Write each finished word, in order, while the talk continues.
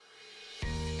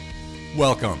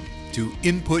Welcome to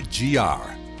Input GR,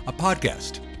 a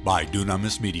podcast by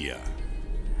Dunamis Media.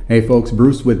 Hey folks,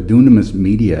 Bruce with Dunamis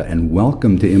Media, and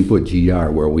welcome to Input GR,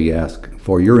 where we ask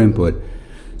for your input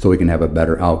so we can have a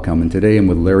better outcome. And today I'm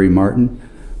with Larry Martin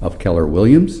of Keller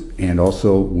Williams and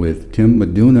also with Tim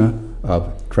Meduna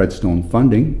of Treadstone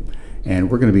Funding. And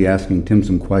we're going to be asking Tim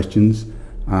some questions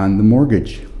on the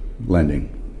mortgage lending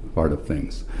part of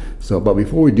things. But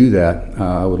before we do that,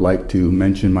 I would like to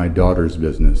mention my daughter's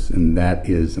business, and that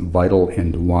is Vital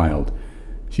and Wild.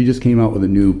 She just came out with a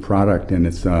new product, and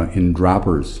it's in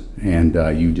droppers, and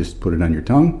you just put it on your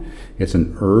tongue. It's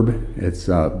an herb.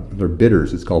 They're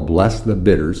bitters. It's called Bless the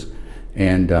Bitters,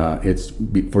 and it's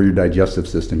for your digestive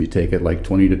system. You take it like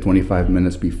 20 to 25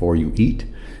 minutes before you eat,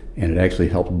 and it actually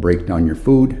helps break down your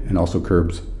food and also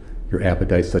curbs your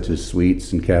appetites, such as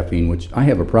sweets and caffeine, which I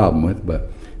have a problem with,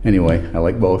 but anyway, I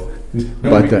like both.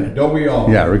 Don't we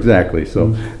all? Yeah, exactly.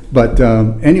 So, but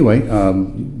anyway,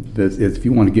 if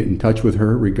you want to get in touch with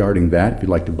her regarding that, if you'd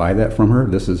like to buy that from her,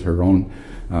 this is her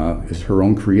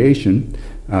own creation.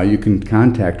 You can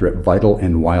contact her at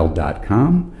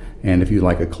vitalandwild.com, and if you'd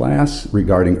like a class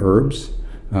regarding herbs,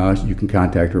 you can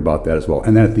contact her about that as well.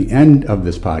 And then at the end of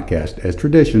this podcast, as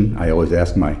tradition, I always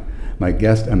ask my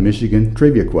guest a Michigan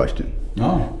trivia question.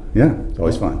 Oh. Yeah, it's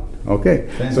always fun. Okay.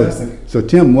 Fantastic. So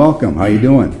Tim, welcome. How you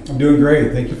doing? I'm doing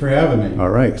great. Thank you for having me. All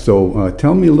right. So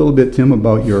tell me a little bit, Tim,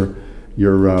 about your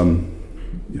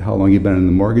how long you've been in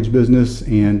the mortgage business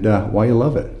and why you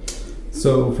love it.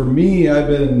 So for me, I've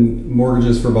been in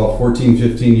mortgages for about 14,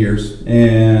 15 years,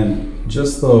 and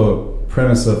just the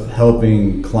premise of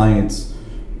helping clients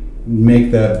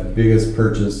make that biggest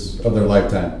purchase of their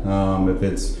lifetime. If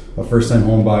it's a first-time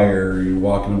home buyer, you're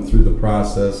walking them through the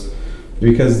process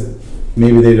because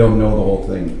maybe they don't know the whole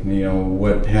thing,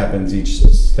 what happens each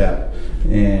step.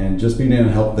 And just being able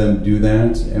to help them do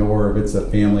that, or if it's a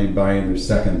family buying their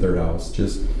second, third house,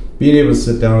 just being able to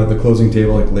sit down at the closing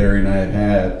table like Larry and I have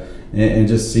had, and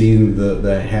just seeing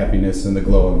the happiness and the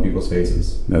glow on people's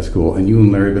faces. That's cool. And you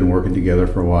and Larry have been working together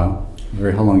for a while?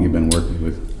 Larry, how long have you been working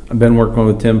with? I've been working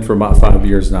with Tim for about 5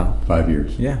 years now. 5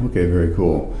 years? Yeah. Okay, very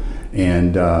cool.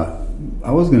 And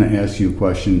I was going to ask you a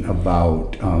question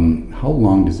about how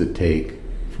long does it take,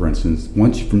 for instance,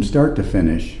 from start to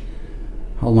finish,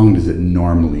 how long does it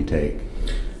normally take?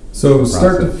 So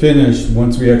start to finish,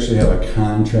 once we actually have a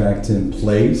contract in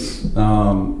place,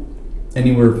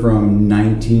 anywhere from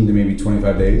 19 to maybe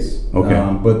 25 days.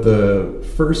 Okay. But the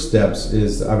first steps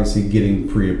is obviously getting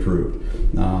pre-approved,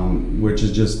 which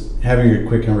is just having a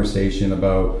quick conversation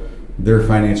about their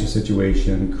financial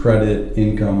situation, credit,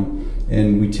 income,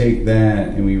 and we take that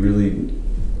and we really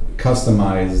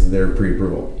customize their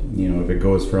pre-approval. If it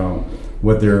goes from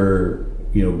what their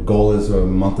goal is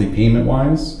monthly payment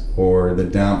wise or the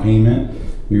down payment,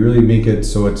 we really make it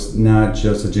so it's not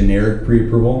just a generic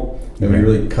pre-approval, and we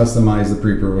really customize the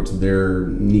pre-approval to their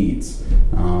needs.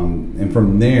 And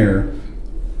from there,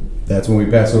 that's when we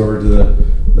pass it over to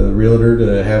the realtor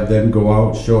to have them go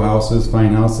out, show houses,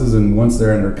 find houses, and once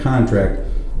they're under contract,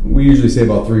 we usually say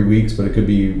about 3 weeks, but it could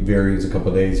be varies a couple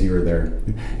of days here or there.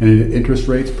 And interest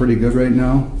rates pretty good right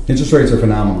now? Interest rates are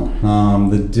phenomenal.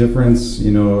 The difference, a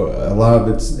lot of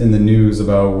it's in the news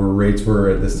about where rates were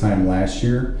at this time last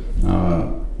year.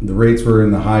 The rates were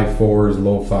in the high 4s,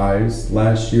 low 5s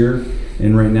last year.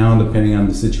 And right now, depending on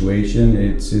the situation,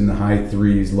 it's in the high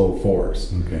 3s, low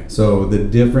 4s. Okay. So the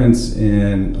difference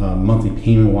in monthly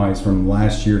payment-wise from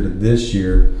last year to this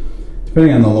year,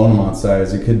 depending on the loan amount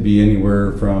size, it could be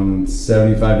anywhere from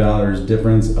 $75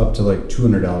 difference up to like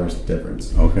 $200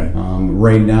 difference. Okay.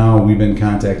 Right now, we've been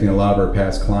contacting a lot of our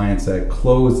past clients that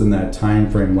closed in that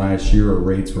time frame last year where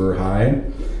rates were high,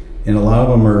 and a lot of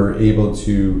them are able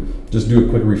to just do a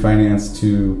quick refinance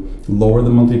to lower the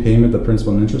monthly payment, the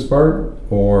principal and interest part,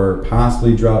 or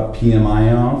possibly drop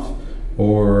PMI off,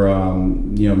 or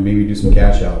maybe do some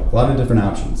cash out. A lot of different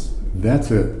options.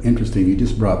 That's interesting. You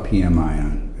just brought PMI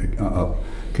on.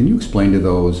 Can you explain to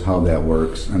those how that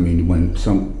works? I mean,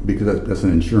 because that's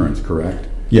an insurance, correct?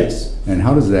 Yes. And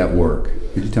how does that work?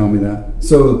 Could you tell me that?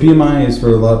 So the PMI is for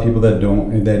a lot of people that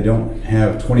don't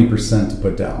have 20% to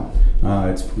put down.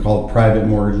 It's called private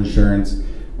mortgage insurance.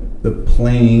 The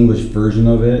plain English version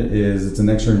of it is it's an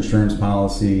extra insurance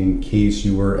policy in case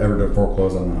you were ever to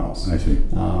foreclose on the house. I see.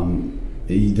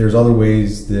 There's other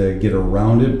ways to get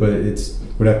around it, but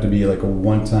would have to be like a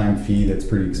one-time fee that's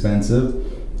pretty expensive.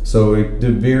 So it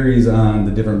varies on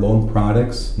the different loan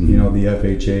products. Mm-hmm. The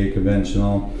FHA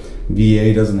conventional,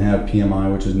 VA doesn't have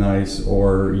PMI, which is nice,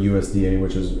 or USDA,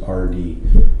 which is RD.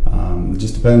 It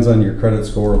just depends on your credit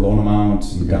score, loan amount,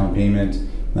 down payment.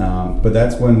 But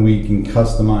that's when we can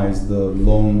customize the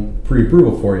loan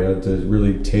pre-approval for you to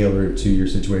really tailor it to your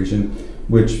situation,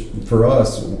 which for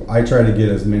us, I try to get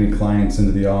as many clients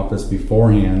into the office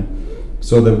beforehand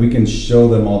so that we can show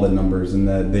them all the numbers and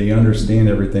that they understand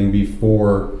everything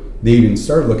before they even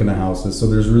start looking at houses, so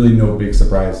there's really no big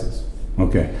surprises.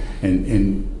 Okay,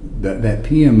 and that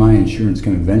PMI insurance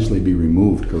can eventually be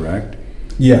removed, correct?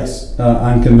 Yes,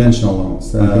 on conventional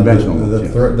loans. On conventional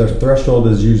loans, the threshold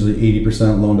is usually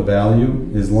 80% loan to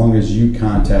value as long as you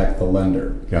contact the lender.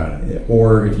 Got it.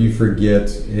 Or if you forget,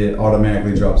 it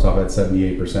automatically drops off at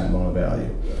 78% loan to value.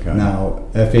 Got it. Now,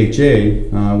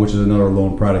 FHA, which is another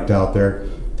loan product out there,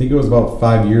 I think it was about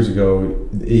 5 years ago,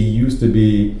 it used to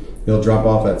be it'll drop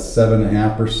off at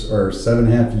 7.5% or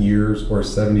 7.5 years or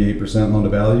 78% loan to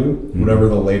value, whatever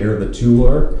the later of the two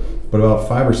are. But about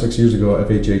 5 or 6 years ago,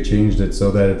 FHA changed it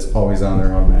so that it's always on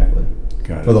there automatically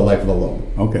for the life of the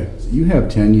loan. Okay. So you have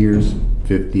 10 years,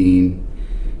 15,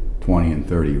 20, and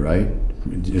 30, right?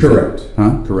 Correct.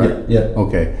 Correct? Yeah.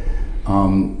 Okay.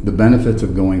 The benefits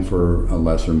of going for a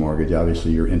lesser mortgage,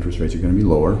 obviously your interest rates are going to be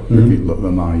lower if you look the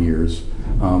amount of years.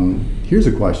 Here's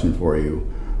a question for you.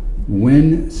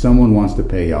 When someone wants to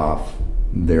pay off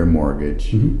their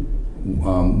mortgage,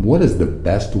 what is the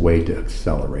best way to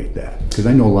accelerate that? Because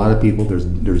I know a lot of people,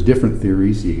 there's different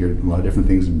theories, you hear a lot of different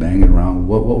things banging around.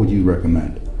 What would you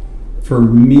recommend? For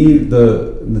me,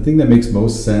 the thing that makes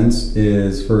most sense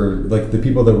is for like the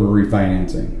people that were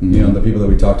refinancing, you know, the people that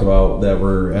we talked about that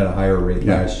were at a higher rate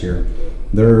last year.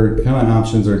 Their kind of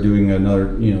options are doing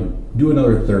another, do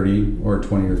another 30 or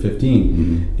 20 or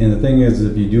 15. And the thing is,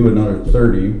 if you do another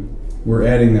 30, we're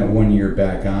adding that 1 year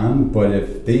back on. But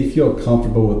if they feel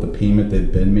comfortable with the payment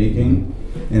they've been making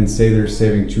and say they're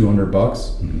saving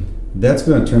 $200, that's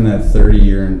going to turn that 30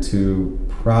 year into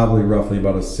probably roughly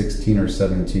about a 16 or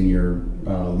 17 year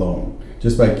loan,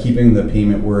 just by keeping the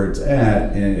payment where it's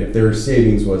at. And if their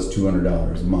savings was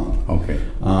 $200 a month. Okay.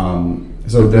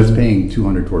 So that's paying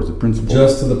 $200 towards the principal.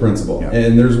 Just to the principal. Yeah.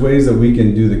 And there's ways that we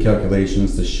can do the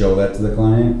calculations to show that to the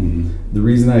client. The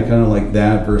reason I kind of like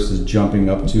that versus jumping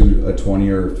up to a 20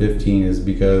 or 15 is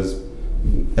because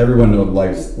everyone knows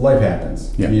life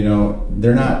happens. Yeah.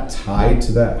 They're not tied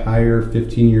to that higher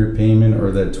 15-year payment or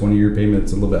that 20-year payment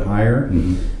that's a little bit higher.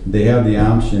 They have the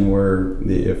option where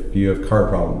if you have car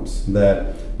problems,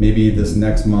 that maybe this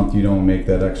next month you don't make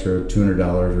that extra $200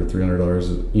 or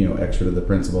 $300, extra to the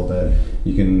principal, that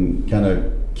you can kind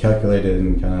of calculate it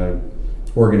and kind of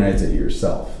organize it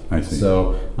yourself. I see.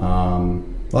 So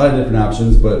a lot of different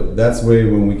options, but that's the way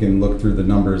when we can look through the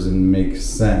numbers and make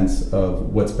sense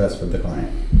of what's best for the client.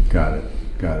 Got it.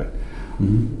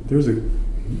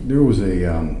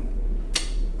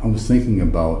 I was thinking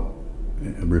about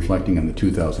reflecting on the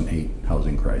 2008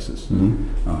 housing crisis.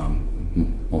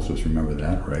 Most of us remember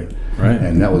that, right? Right.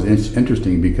 And that was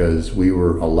interesting because a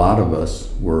lot of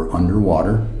us were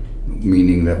underwater,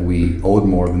 meaning that we owed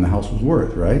more than the house was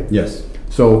worth, right? Yes.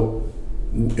 So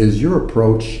is your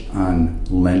approach on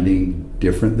lending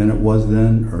different than it was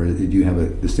then, or did you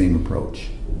have the same approach?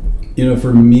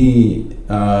 For me,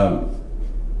 I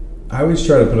always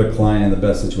try to put a client in the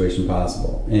best situation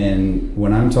possible. And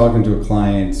when I'm talking to a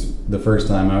client the first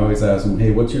time, I always ask them,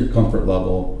 hey, what's your comfort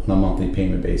level on a monthly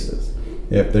payment basis?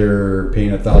 If they're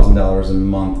paying $1,000 a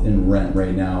month in rent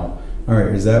right now, all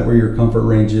right, is that where your comfort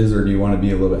range is, or do you want to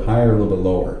be a little bit higher or a little bit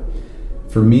lower?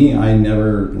 For me, I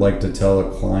never like to tell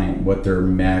a client what their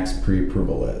max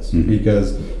pre-approval is,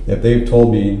 because if they've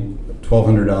told me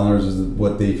 $1,200 is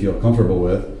what they feel comfortable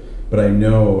with, but I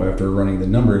know after running the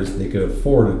numbers they could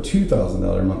afford a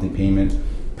 $2,000 monthly payment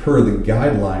per the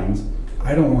guidelines,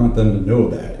 I don't want them to know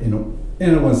that. And I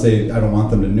don't want to say I don't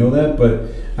want them to know that, but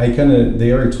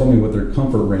they already told me what their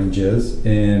comfort range is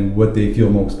and what they feel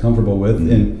most comfortable with,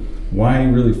 and why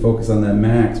really focus on that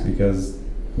max, because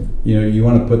you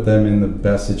want to put them in the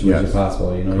best situation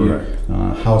possible.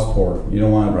 House poor. You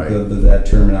don't want that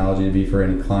terminology to be for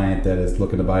any client that is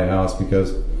looking to buy a house,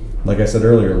 because, like I said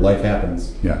earlier, life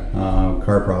happens.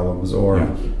 Car problems, or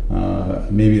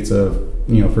maybe it's a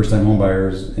first-time home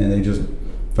buyers and they just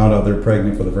found out they're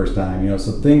pregnant for the first time.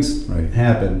 So things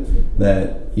happen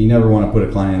that you never want to put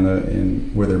a client in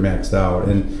where they're maxed out.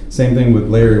 And same thing with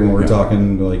Larry when we're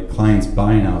talking like clients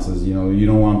buying houses. You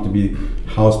don't want them to be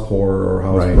house poor or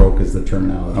house broke is the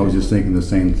terminology. I was just thinking the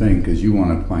same thing, because you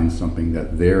want to find something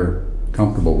that they're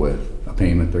comfortable with, a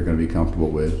payment they're going to be comfortable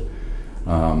with.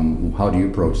 How do you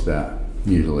approach that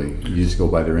usually? You just go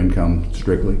by their income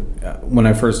strictly? When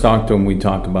I first talked to them, we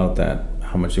talked about that,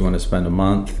 how much you want to spend a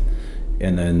month,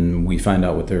 and then we find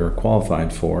out what they're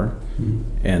qualified for.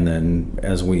 And then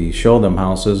as we show them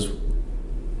houses,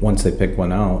 once they pick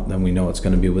one out, then we know it's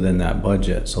going to be within that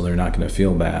budget, so they're not going to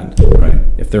feel bad. Right.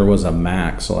 If there was a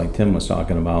max, so like Tim was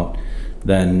talking about,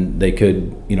 then they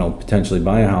could, potentially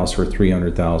buy a house for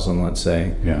 $300,000, let's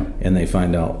say, Yeah. and they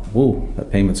find out, whoa, that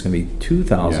payment's going to be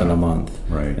 $2,000 Yeah. a month,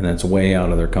 Right. and that's way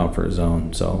out of their comfort zone.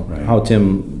 So Right. how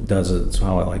Tim does it is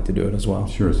how I like to do it as well.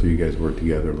 Sure. So you guys work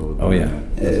together a little bit. Oh, on yeah.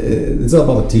 that. It's all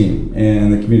about the team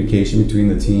and the communication between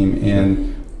the team.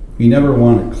 And you never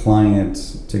want a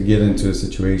client to get into a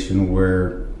situation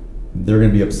where they're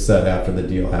going to be upset after the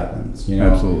deal happens.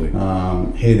 Absolutely.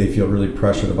 Hey, they feel really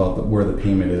pressured about where the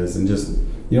payment is, and just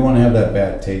you don't want to have that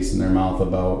bad taste in their mouth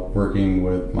about working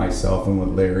with myself and with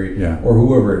Larry Yeah. or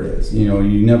whoever it is.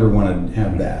 You never want to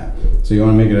have that. So you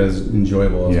want to make it as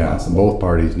enjoyable as Yeah. possible. Both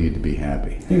parties need to be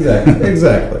happy.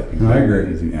 Exactly. I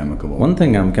agree. It's amicable. One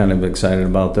thing I'm kind of excited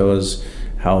about, though, is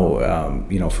how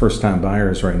first-time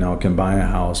buyers right now can buy a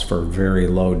house for very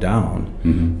low down,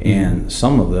 and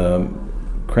some of the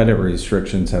credit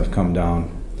restrictions have come down.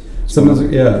 Sometimes,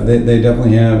 yeah, they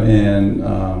definitely have. And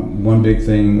one big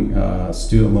thing,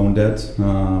 student loan debt.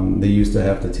 They used to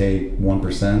have to take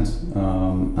 1%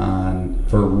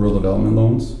 for rural development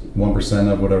loans.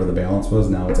 1% of whatever the balance was.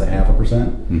 Now it's a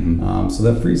 0.5%. So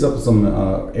that frees up some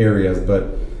areas.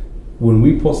 But when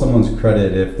we pull someone's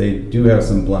credit, if they do have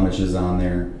some blemishes on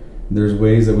there, there's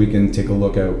ways that we can take a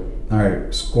look at. All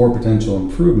right, score potential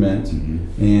improvement,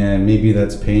 and maybe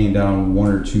that's paying down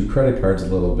 1 or 2 credit cards a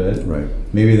little bit. Right.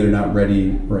 Maybe they're not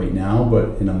ready right now,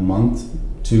 but in a month,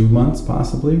 2 months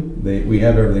possibly, we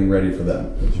have everything ready for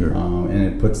them. Sure. And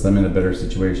it puts them in a better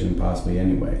situation possibly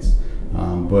anyways.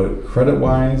 But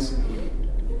credit-wise,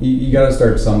 you got to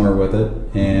start somewhere with it,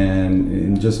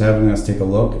 and just having us take a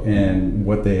look and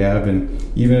what they have, and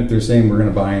even if they're saying we're going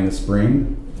to buy in the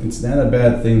spring, it's not a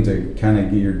bad thing to kind of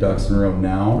get your ducks in a row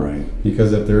now. Right.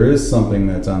 Because if there is something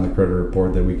that's on the credit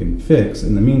report that we can fix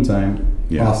in the meantime,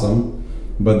 Yeah. awesome.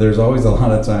 But there's always a lot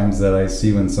of times that I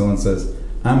see when someone says,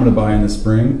 I'm going to buy in the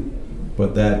spring,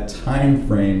 but that time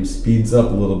frame speeds up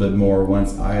a little bit more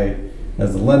once I,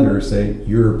 as the lender, say,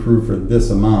 you're approved for this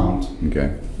amount.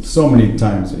 Okay. So many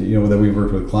times, that we've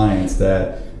worked with clients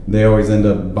that they always end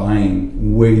up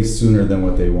buying way sooner than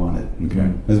what they wanted. Okay.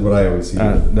 Is what I always see.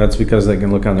 That's because they can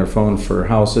look on their phone for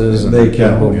houses, and They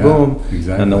can, boom, yeah, boom,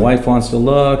 exactly. and the wife wants to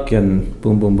look, and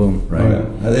boom, boom, boom. Right. Oh,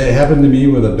 yeah. It happened to me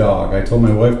with a dog. I told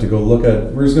my wife to go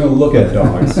we're just going to look at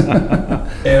dogs.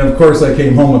 And of course I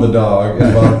came home with a dog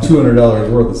and about $200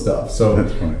 worth of stuff. So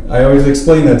That's funny. I always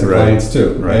explain that to Right. clients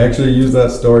too. Right. I actually use that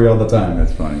story all the time.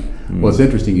 That's funny. Well, it's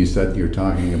interesting you said you're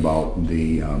talking about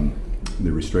the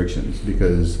restrictions,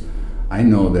 because I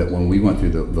know that when we went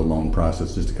through the loan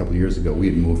process just a couple of years ago, we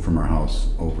had moved from our house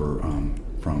over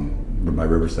by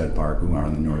Riverside Park, who are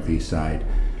on the northeast side,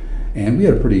 and we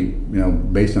had a pretty,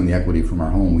 based on the equity from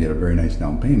our home, we had a very nice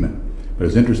down payment. But it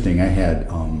was interesting. There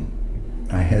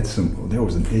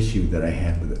was an issue that I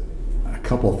had with a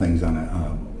couple of things on it.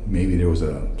 Maybe there was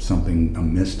a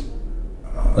missed.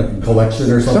 Like a collection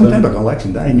or Some something? type of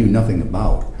collection that I knew nothing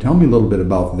about. Tell me a little bit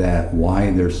about that, why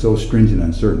they're so stringent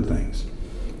on certain things.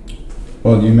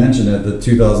 Well, you mentioned it, the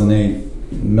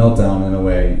 2008 meltdown in a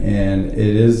way, and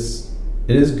it is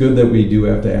good that we do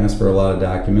have to ask for a lot of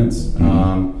documents.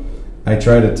 I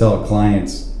try to tell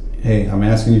clients, hey, I'm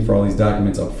asking you for all these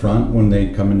documents up front when they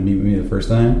come in to meet with me the first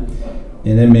time,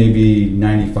 and it may be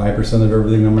 95% of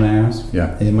everything I'm going to ask.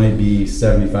 Yeah. It might be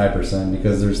 75%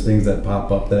 because there's things that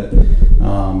pop up that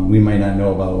we might not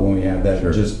know about when we have that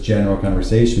Sure. just general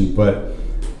conversation. But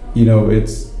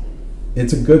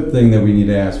it's a good thing that we need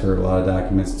to ask for a lot of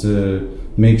documents to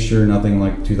make sure nothing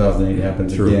like 2008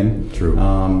 happens True, again. true.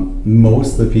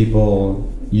 Most of the people,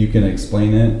 you can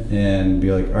explain it and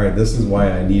be like, all right, this is why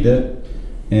I need it.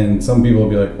 And some people will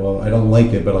be like, well, I don't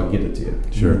like it, but I'll get it to you.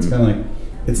 Sure. It's kind of like,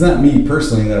 it's not me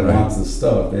personally that Right. wants the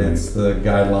stuff. It's the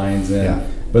guidelines. Yeah.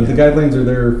 But the guidelines are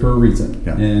there for a reason.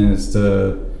 Yeah. And it's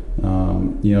to,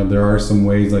 there are some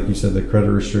ways, like you said, the credit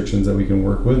restrictions that we can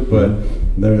work with, but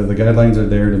the guidelines are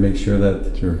there to make sure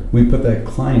that Sure. we put that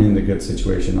client in a good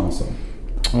situation also.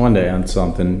 I wanted to add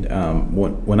something.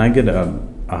 When I get a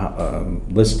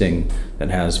listing that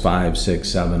has 5, 6,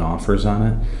 7 offers on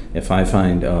it, if I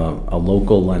find a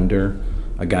local lender,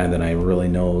 a guy that I really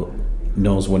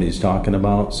knows what he's talking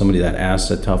about, somebody that asks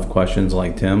the tough questions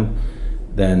like Tim,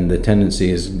 then the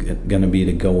tendency is going to be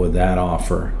to go with that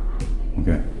offer,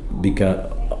 Okay. because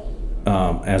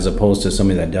as opposed to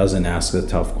somebody that doesn't ask the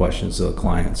tough questions to the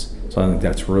clients. So I think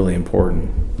that's really important.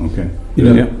 Okay. You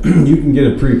can get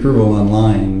a pre-approval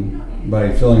online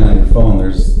by filling it on your phone.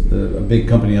 There's a big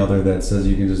company out there that says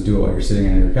you can just do it while you're sitting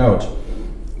on your couch.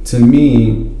 To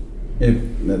me,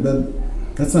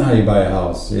 that's not how you buy a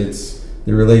house. It's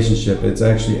the relationship. It's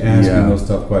actually asking Yeah. those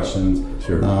tough questions.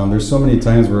 Sure. There's so many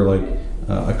times where like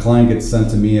a client gets sent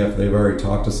to me after they've already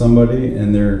talked to somebody,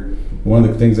 and one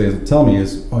of the things they tell me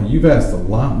is, "Oh, you've asked a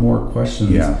lot more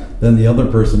questions Yeah. than the other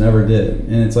person ever did."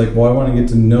 And it's like, well, I want to get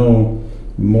to know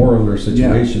more of their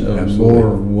situation, of absolutely.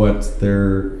 more of what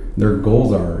their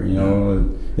goals are. You know,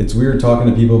 it's weird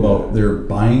talking to people about their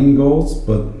buying goals,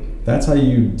 but that's how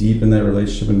you deepen that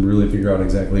relationship and really figure out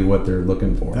exactly what they're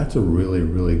looking for. That's a really,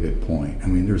 really good point. I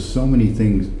mean, there's so many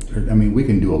things. I mean, we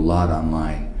can do a lot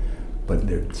online, but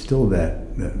there's still that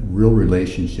real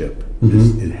relationship.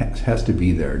 It has to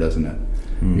be there, doesn't it?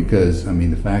 Because I mean,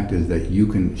 the fact is that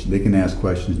they can ask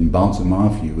questions and bounce them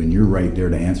off you, and you're right there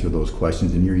to answer those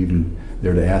questions, and you're even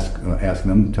there to ask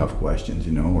them tough questions,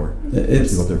 you know, or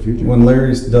It's about their future. when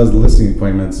Larry does the listing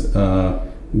appointments,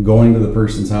 going to the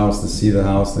person's house to see the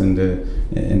house and to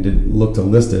look to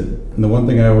list it. And the one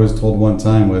thing I always told one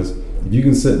time was, if you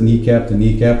can sit kneecap to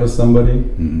kneecap with somebody,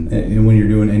 and when you're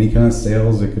doing any kind of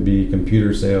sales, it could be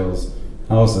computer sales,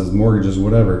 houses, mortgages,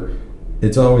 whatever,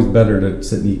 it's always better to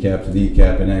sit kneecap to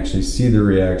kneecap and actually see the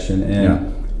reaction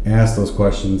and ask those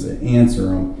questions, answer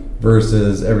them,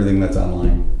 versus everything that's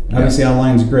online. Obviously,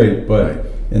 online's great, but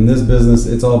in this business,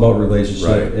 it's all about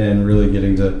relationship and really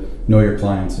getting to know your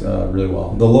clients really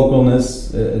well. The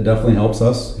localness it definitely helps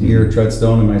us here at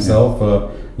Treadstone, and myself.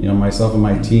 Myself and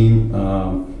my team.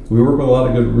 We work with a lot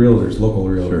of good realtors, local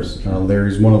realtors. Sure.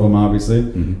 Larry's one of them, obviously.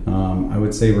 I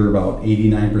would say we're about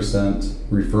 89%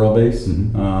 referral based,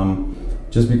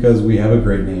 just because we have a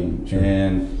great name.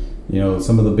 And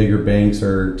some of the bigger banks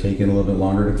are taking a little bit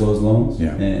longer to close loans.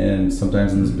 And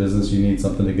sometimes in this business, you need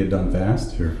something to get done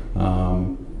fast. Sure.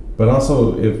 But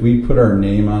also, if we put our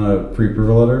name on a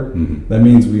pre-approval letter, that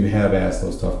means we have asked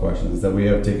those tough questions, that we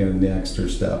have taken the extra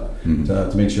step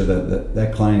to make sure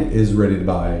that client is ready to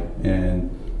buy, and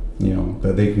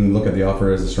that they can look at the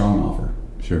offer as a strong offer.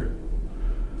 Sure.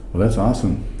 Well, that's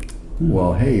awesome.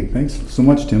 Well, hey, thanks so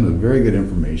much, Tim. It was very good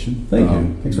information. Thank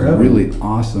you. Thanks for having me. Really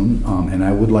awesome. And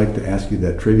I would like to ask you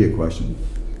that trivia question.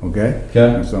 Okay?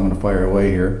 Okay. So I'm going to fire away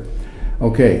here.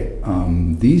 Okay.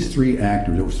 These three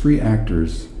actors, there was three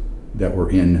actors that were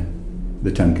in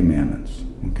the Ten Commandments.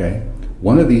 Okay?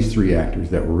 One of these three actors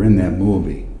that were in that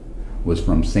movie was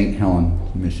from St. Helens,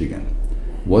 Michigan.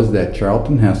 Was that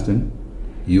Charlton Heston,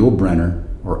 Yul Brynner,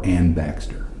 or Ann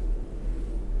Baxter?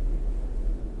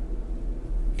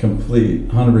 Complete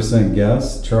 100%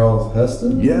 guess, Charles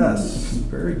Heston? Yes,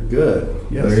 very good.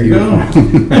 Yes, There you go. No,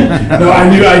 I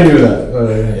knew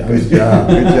that. Good job.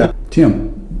 Good job.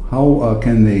 Tim, how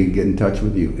can they get in touch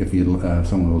with you if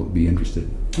someone will be interested?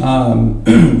 Direct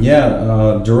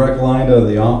line to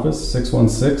the office,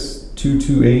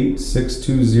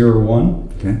 616-228-6201.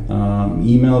 Okay.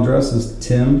 Email address is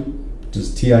Tim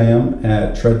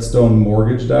at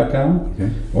treadstonemortgage.com.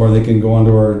 Okay. Or they can go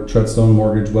onto our Treadstone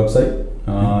Mortgage website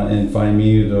and find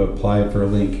me to apply for a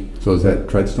link. So is that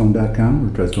treadstone.com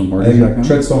or I think treadstonemortgage.com?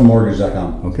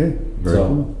 treadstonemortgage.com. Okay. Very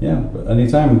cool. But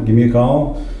anytime, give me a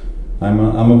call. I'm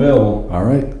available. All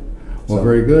right. Well, So-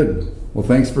 very good. Well,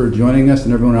 thanks for joining us,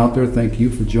 and everyone out there, thank you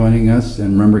for joining us.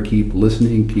 And remember, keep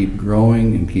listening, keep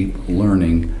growing, and keep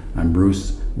learning. I'm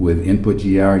Bruce with Input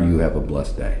GR. You have a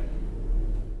blessed day.